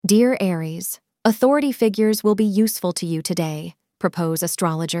Dear Aries, authority figures will be useful to you today, propose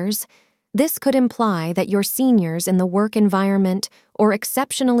astrologers. This could imply that your seniors in the work environment or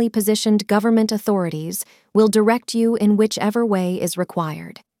exceptionally positioned government authorities will direct you in whichever way is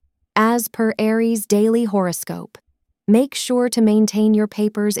required. As per Aries' daily horoscope, make sure to maintain your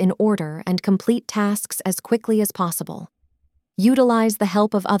papers in order and complete tasks as quickly as possible. Utilize the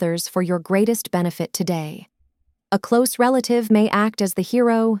help of others for your greatest benefit today. A close relative may act as the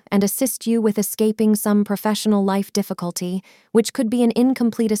hero and assist you with escaping some professional life difficulty, which could be an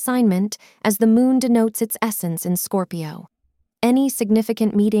incomplete assignment as the moon denotes its essence in Scorpio. Any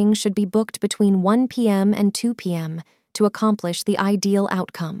significant meeting should be booked between 1 p.m. and 2 p.m. to accomplish the ideal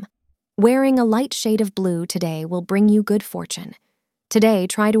outcome. Wearing a light shade of blue today will bring you good fortune. Today,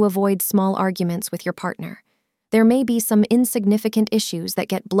 try to avoid small arguments with your partner. There may be some insignificant issues that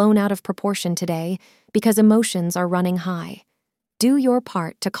get blown out of proportion today because emotions are running high. Do your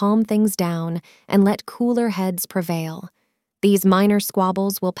part to calm things down and let cooler heads prevail. These minor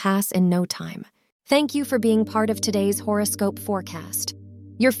squabbles will pass in no time. Thank you for being part of today's horoscope forecast.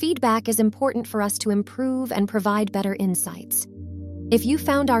 Your feedback is important for us to improve and provide better insights. If you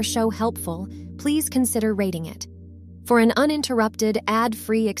found our show helpful, please consider rating it. For an uninterrupted,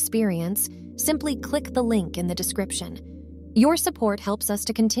 ad-free experience, simply click the link in the description. Your support helps us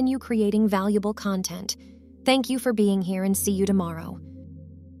to continue creating valuable content. Thank you for being here and see you tomorrow.